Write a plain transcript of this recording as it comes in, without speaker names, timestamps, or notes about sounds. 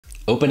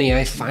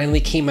OpenAI finally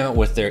came out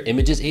with their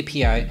Images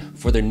API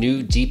for their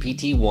new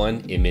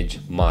GPT-1 image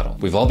model.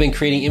 We've all been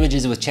creating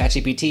images with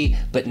ChatGPT,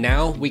 but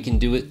now we can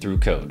do it through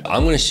code.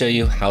 I'm going to show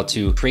you how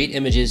to create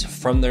images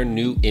from their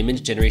new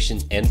image generation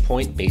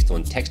endpoint based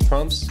on text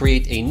prompts,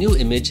 create a new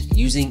image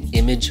using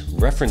image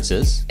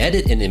references,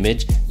 edit an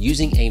image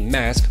using a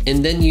mask,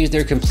 and then use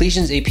their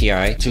completions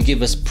API to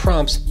give us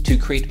prompts to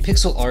create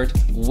pixel art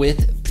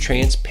with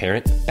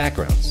transparent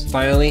backgrounds.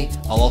 Finally,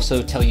 I'll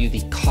also tell you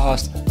the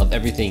cost of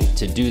everything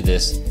to do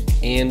this,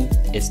 and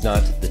it's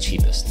not the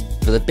cheapest.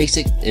 For the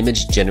basic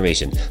image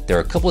generation, there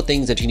are a couple of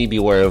things that you need to be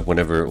aware of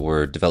whenever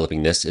we're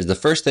developing this. The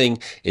first thing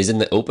is in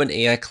the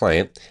OpenAI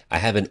client, I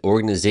have an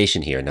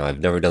organization here. Now,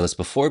 I've never done this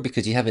before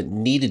because you haven't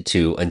needed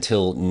to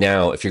until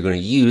now if you're going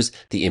to use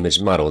the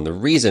image model. And the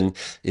reason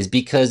is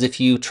because if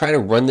you try to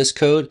run this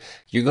code,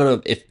 you're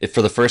going to, if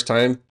for the first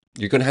time,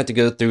 you're going to have to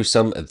go through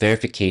some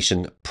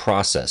verification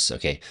process.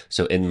 Okay,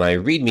 so in my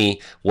README,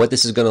 what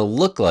this is going to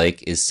look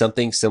like is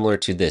something similar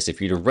to this.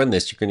 If you're to run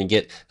this, you're going to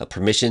get a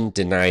permission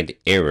denied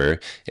error.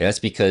 And that's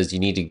because you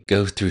need to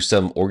go through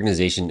some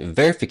organization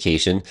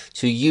verification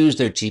to use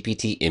their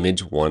GPT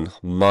Image 1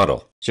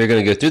 model. So you're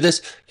going to go through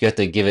this, you have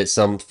to give it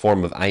some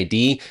form of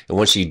ID. And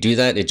once you do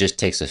that, it just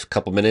takes a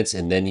couple minutes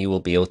and then you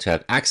will be able to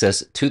have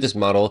access to this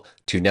model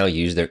to now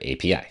use their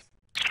API.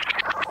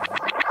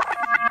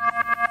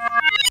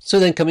 So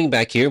then coming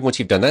back here, once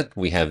you've done that,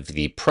 we have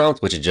the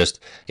prompt, which is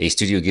just a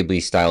Studio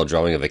Ghibli style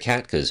drawing of a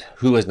cat, because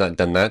who has not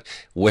done that?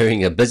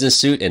 Wearing a business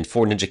suit and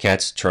 4 ninja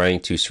cats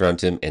trying to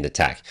surround him and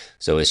attack.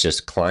 So it's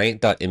just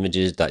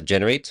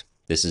client.images.generate.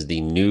 This is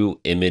the new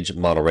image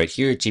model right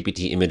here,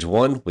 GPT Image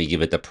 1. We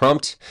give it the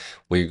prompt.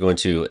 We're going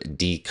to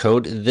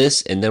decode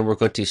this, and then we're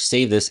going to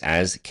save this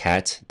as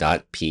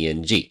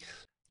cat.png.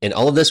 And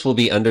all of this will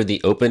be under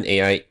the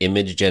OpenAI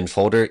Image Gen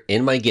folder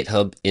in my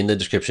GitHub in the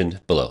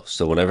description below.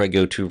 So whenever I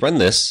go to run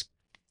this,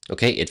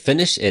 okay, it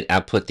finished, it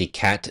output the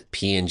cat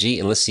PNG,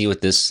 and let's see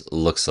what this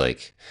looks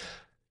like.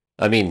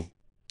 I mean,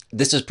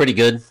 this is pretty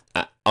good.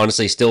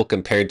 Honestly, still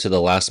compared to the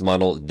last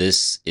model,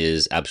 this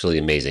is absolutely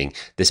amazing.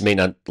 This may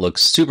not look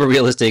super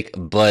realistic,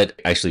 but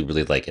I actually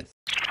really like it.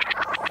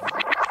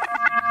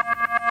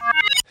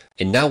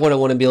 And now what I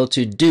want to be able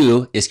to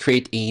do is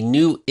create a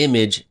new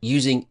image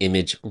using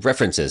image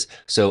references.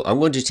 So I'm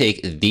going to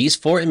take these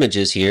 4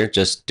 images here,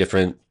 just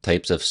different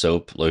types of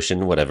soap,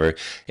 lotion, whatever,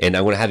 and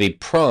I want to have a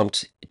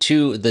prompt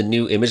to the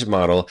new image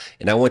model,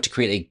 and I want to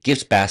create a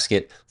gift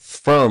basket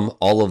from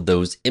all of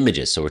those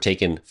images. So we're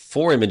taking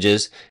 4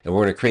 images and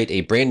we're going to create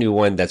a brand new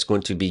one that's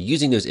going to be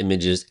using those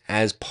images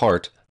as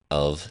part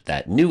of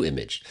that new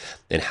image.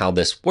 And how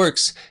this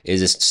works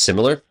is a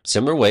similar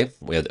way.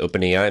 We have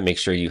OpenAI. Make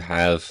sure you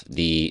have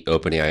the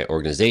OpenAI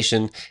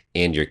organization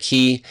and your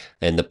key.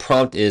 And the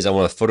prompt is, I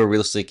want a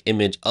photorealistic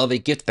image of a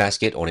gift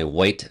basket on a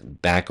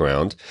white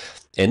background.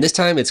 And this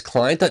time it's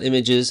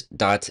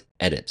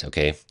client.images.edit.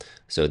 Okay,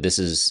 so this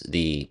is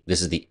the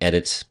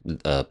edit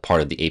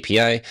part of the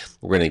API.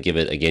 We're going to give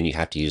it, again, you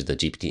have to use the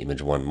GPT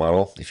Image 1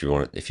 model if you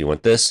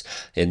want this.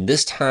 And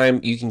this time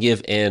you can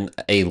give in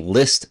a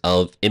list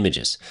of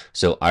images.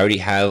 So I already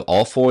have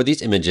all 4 of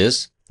these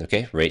images.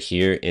 Okay, right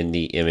here in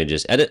the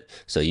images edit.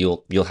 So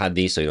you'll have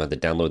these, so you don't have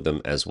to download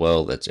them as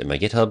well. That's in my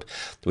GitHub.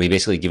 We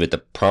basically give it the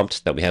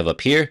prompt that we have up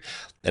here.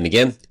 And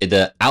again,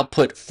 the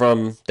output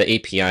from the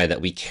API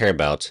that we care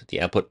about, the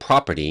output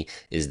property,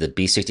 is the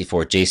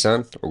B64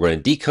 JSON. We're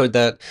going to decode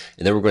that,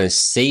 and then we're going to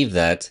save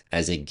that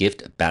as a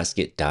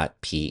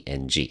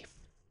giftbasket.png.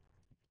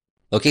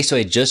 Okay, so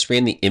I just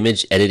ran the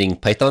image editing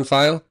Python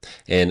file.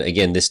 And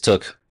again, this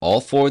took all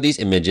 4 of these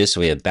images.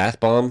 So we have bath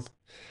bomb,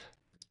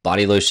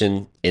 body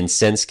lotion,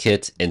 incense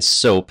kit, and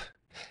soap.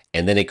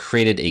 And then it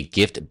created a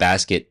gift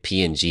basket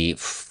PNG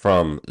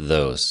from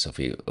those. So if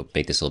we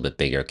make this a little bit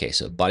bigger, okay,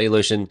 so body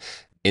lotion,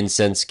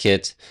 incense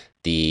kit,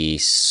 the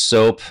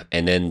soap,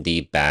 and then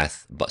the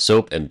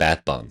soap and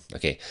bath bomb.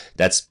 Okay,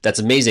 that's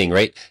amazing,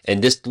 right?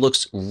 And this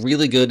looks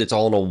really good. It's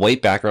all on a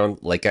white background,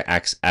 like I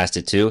asked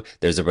it to.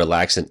 There's a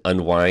relax and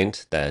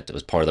unwind that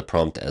was part of the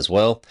prompt as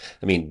well.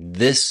 I mean,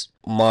 this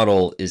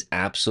model is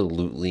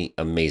absolutely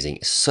amazing.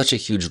 Such a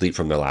huge leap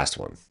from the last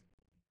one.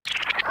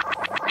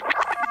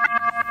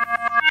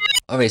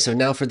 All right, so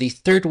now for the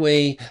third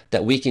way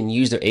that we can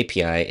use their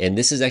API, and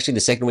this is actually the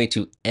second way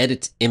to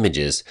edit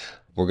images.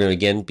 We're going to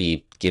again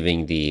be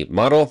giving the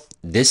model.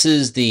 This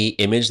is the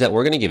image that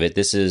we're going to give it.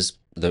 This is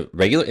the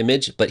regular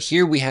image, but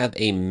here we have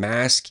a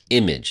mask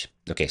image.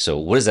 Okay, so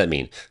what does that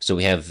mean? So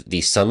we have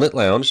the sunlit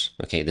lounge.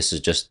 Okay, this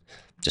is just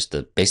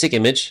the basic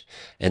image,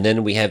 and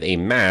then we have a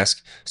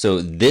mask.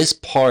 So this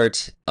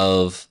part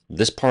of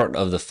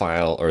the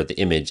file or the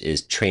image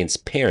is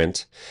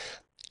transparent,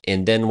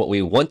 and then what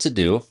we want to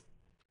do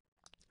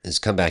is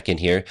come back in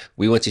here.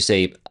 We want to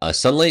say a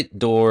sunlit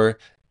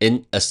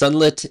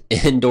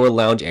indoor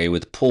lounge area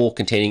with a pool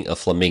containing a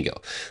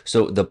flamingo.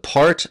 So the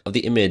part of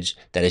the image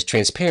that is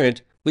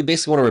transparent, we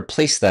basically want to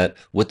replace that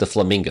with the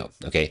flamingo.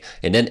 Okay,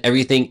 and then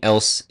everything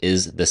else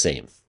is the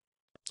same.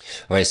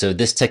 All right, so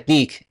this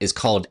technique is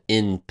called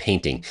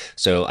in-painting.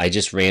 So I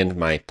just ran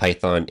my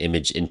Python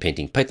image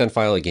in-painting Python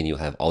file. Again, you'll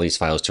have all these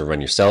files to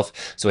run yourself.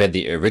 So we have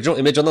the original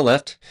image on the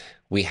left,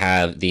 we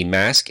have the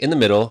mask in the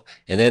middle,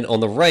 and then on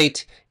the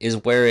right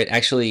is where it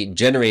actually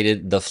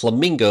generated the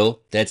flamingo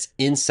that's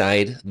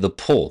inside the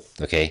pool.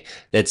 Okay,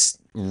 that's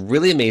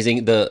really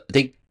amazing. I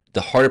think the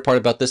harder part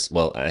about this,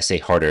 well, I say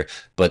harder,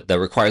 but that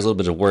requires a little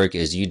bit of work,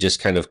 is you just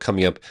kind of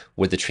coming up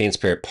with the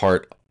transparent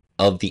part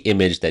of the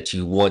image that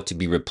you want to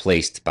be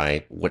replaced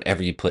by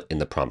whatever you put in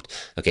the prompt.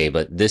 Okay,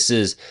 but this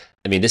is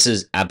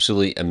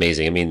absolutely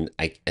amazing. I mean,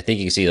 I think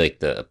you can see like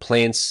the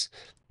plant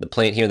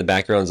here in the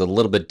background is a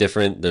little bit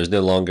different. There's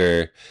no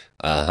longer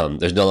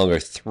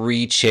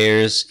three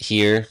chairs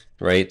here,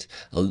 right?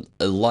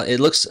 A lot. It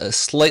looks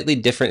slightly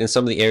different in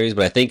some of the areas,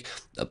 but I think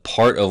a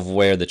part of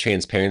where the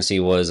transparency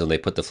was when they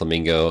put the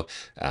flamingo,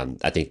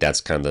 I think that's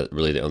kind of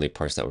really the only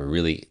parts that were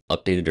really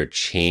updated or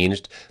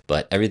changed.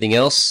 But everything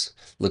else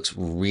looks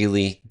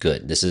really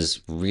good. This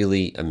is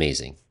really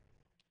amazing.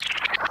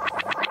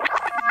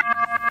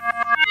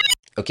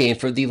 Okay,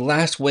 and for the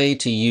last way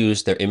to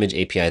use their image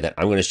API that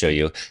I'm going to show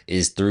you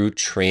is through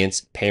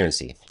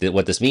transparency.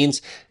 What this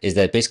means is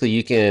that basically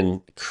you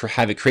can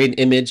have it create an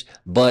image,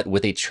 but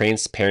with a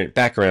transparent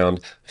background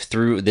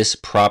through this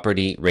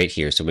property right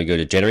here. So when we go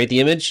to generate the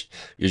image,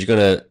 you're just going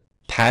to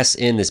pass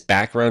in this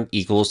background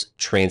equals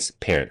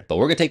transparent. But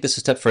we're going to take this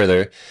a step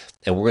further,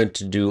 and we're going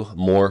to do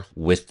more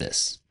with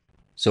this.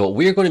 So what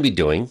we're going to be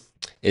doing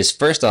is,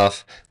 first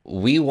off,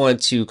 we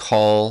want to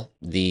call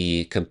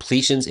the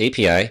completions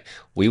API.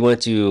 We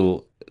want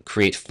to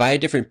create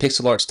 5 different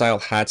pixel art style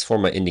hats for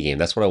my indie game.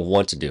 That's what I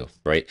want to do,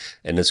 right?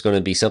 And it's going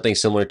to be something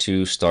similar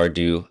to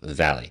Stardew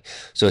Valley.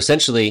 So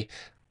essentially,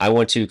 I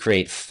want to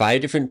create 5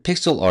 different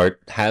pixel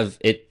art, have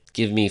it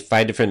give me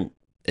 5 different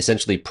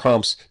essentially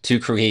prompts to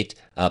create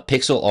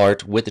pixel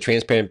art with the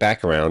transparent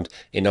background,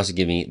 and also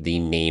give me the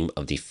name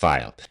of the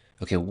file.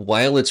 Okay,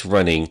 while it's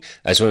running,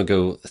 I just want to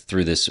go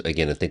through this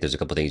again. I think there's a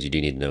couple things you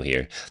do need to know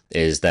here.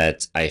 Is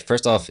that I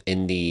first off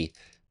in the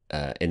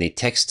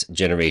text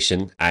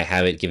generation, I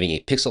have it giving a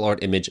pixel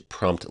art image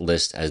prompt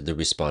list as the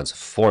response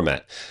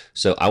format.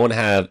 So I want to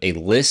have a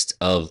list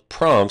of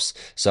prompts.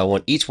 So I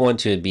want each one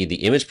to be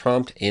the image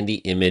prompt and the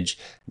image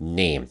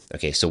name.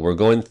 Okay, so we're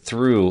going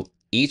through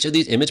each of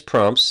these image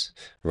prompts,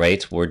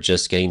 right? We're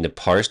just getting the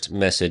parsed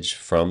message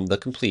from the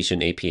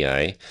completion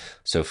API.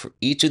 So for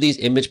each of these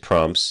image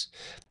prompts,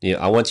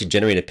 I want to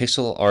generate a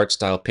pixel art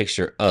style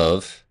picture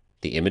of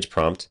the image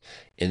prompt.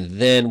 And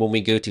then when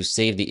we go to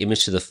save the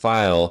image to the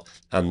file,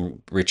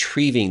 I'm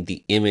retrieving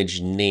the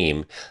image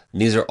name.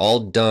 And these are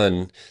all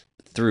done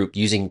through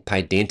using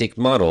Pydantic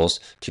models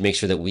to make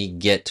sure that we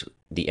get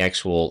the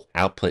actual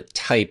output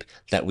type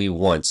that we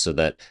want, so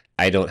that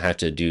I don't have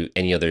to do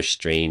any other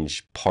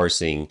strange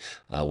parsing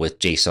with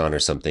JSON or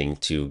something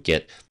to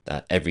get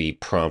every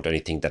prompt or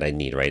anything that I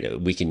need, right?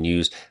 We can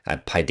use a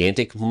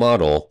Pydantic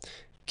model,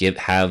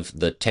 have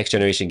the text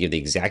generation give the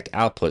exact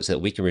output so that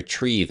we can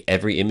retrieve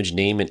every image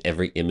name and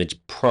every image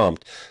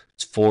prompt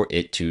for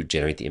it to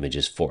generate the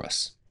images for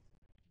us.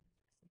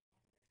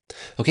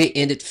 Okay,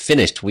 and it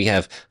finished. We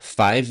have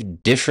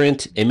 5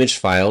 different image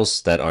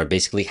files that are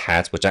basically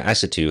hats, which I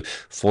asked it to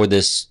for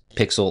this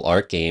pixel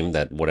art game,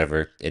 that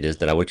whatever it is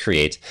that I would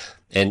create.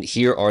 And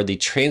here are the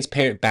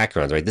transparent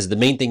backgrounds, right? This is the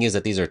main thing, is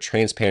that these are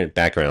transparent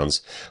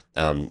backgrounds.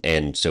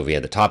 And so we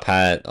have the top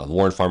hat, a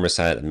Warren Farmer's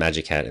hat, a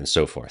magic hat, and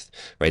so forth,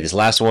 right? This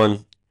last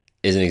one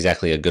isn't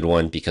exactly a good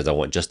one because I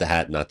want just the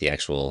hat, not the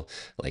actual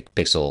like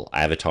pixel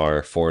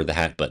avatar for the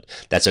hat, but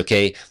that's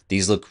okay.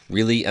 These look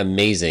really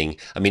amazing.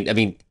 I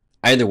mean,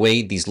 either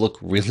way, these look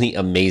really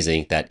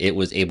amazing that it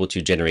was able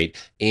to generate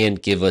and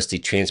give us the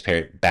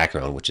transparent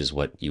background, which is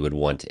what you would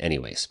want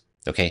anyways.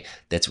 Okay,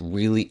 that's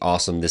really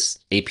awesome. This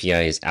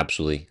API is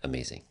absolutely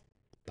amazing.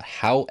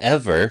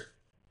 However,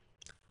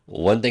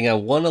 one thing I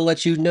want to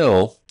let you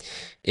know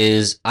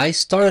is I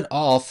started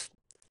off,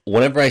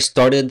 whenever I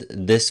started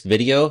this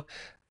video,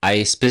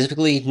 I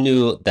specifically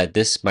knew that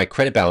my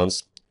credit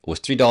balance was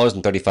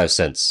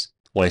 $3.35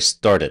 when I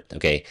started.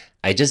 Okay,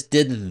 I just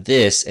did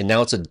this and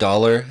now it's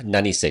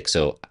 $1.96.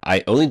 So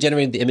I only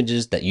generated the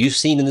images that you've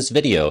seen in this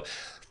video.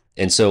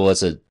 And so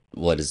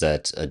what is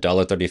that?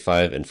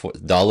 $1.35 and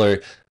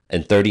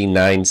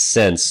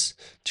 $4.39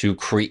 to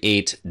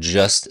create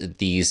just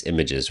these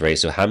images, right?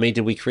 So how many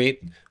did we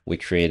create? We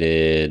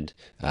created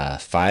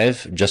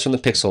 5 just from the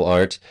pixel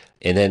art,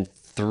 and then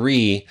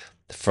 3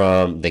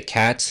 from the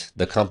cat,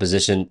 the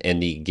composition,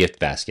 and the gift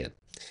basket.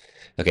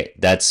 Okay,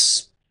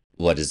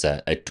 what is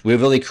that?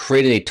 We've only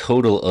created a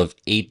total of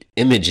 8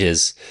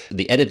 images.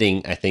 The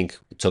editing, I think,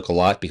 took a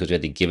lot because we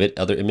had to give it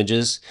other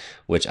images,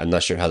 which I'm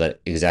not sure how that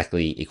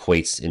exactly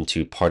equates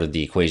into part of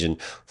the equation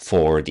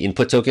for the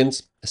input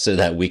tokens so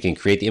that we can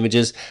create the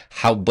images.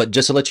 But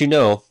just to let you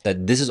know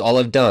that this is all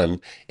I've done,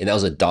 and that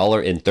was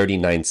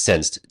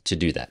 $1.39 to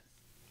do that.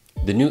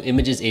 The new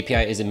Images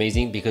API is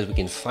amazing because we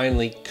can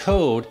finally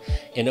code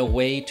in a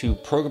way to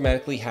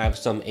programmatically have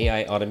some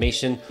AI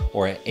automation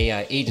or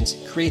AI agents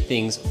create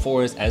things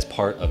for us as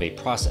part of a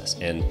process.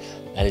 And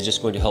That is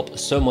just going to help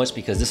so much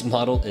because this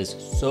model is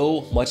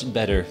so much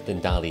better than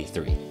Dall-e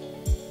 3.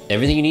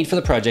 Everything you need for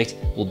the project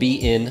will be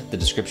in the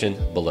description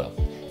below.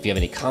 If you have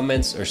any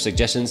comments or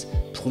suggestions,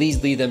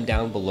 please leave them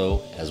down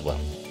below as well.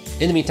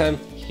 In the meantime,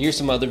 here's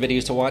some other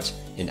videos to watch,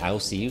 and I will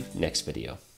see you next video.